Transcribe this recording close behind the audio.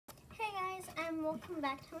and welcome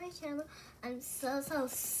back to my channel. I'm so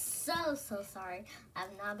sorry.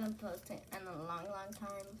 I've not been posting in a long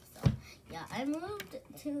time. So yeah, I moved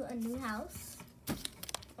to a new house,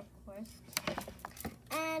 of course,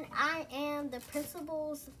 and I am the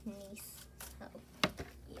principal's niece. So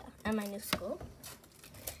yeah, at my new school.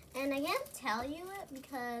 And I can't tell you it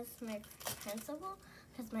because my principal,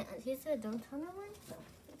 because my auntie said don't tell no one. So.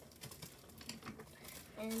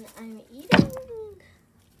 And I'm eating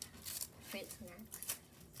fruit snacks.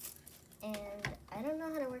 And I don't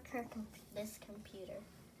know how to work this computer.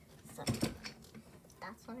 So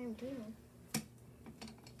that's what I'm doing.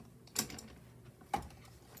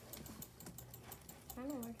 I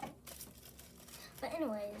don't work it. But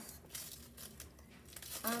anyways,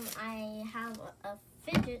 I have a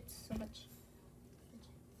fidget, so much fidget.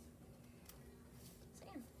 So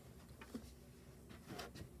yeah.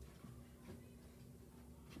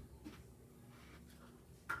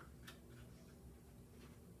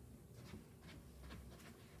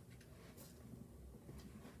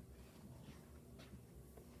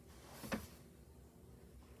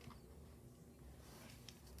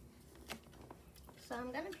 So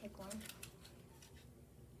I'm gonna pick one.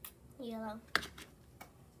 Yellow.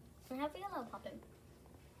 I have yellow popping.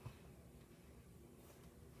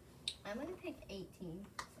 I'm gonna pick 18.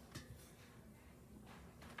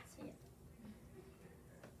 So yeah.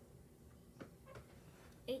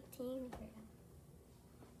 18 here.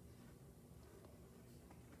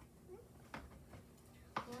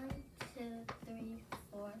 1, 2, 3,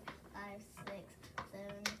 4, 5, 6, 7,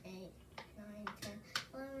 8, 9, 10,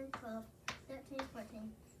 11, 12, 13,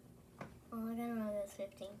 14. Oh, I don't know, that's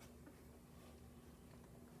 15.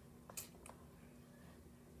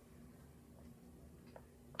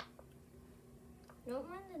 Don't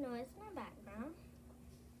mind the noise in the background.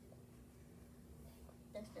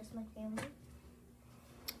 That's just my family.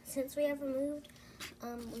 Since we have moved,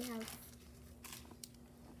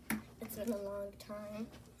 it's been a long time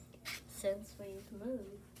since we've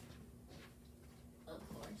moved, of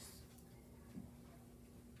course.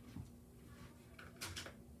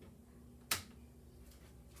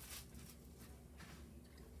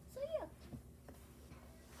 So yeah,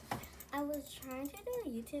 I was trying to do a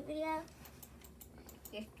YouTube video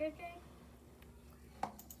yesterday,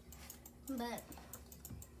 but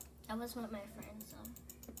I was with my friends, so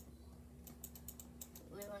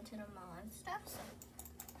we went to the mall and stuff, so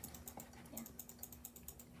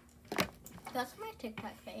yeah. That's my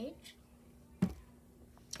TikTok page.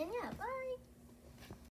 And yeah, bye.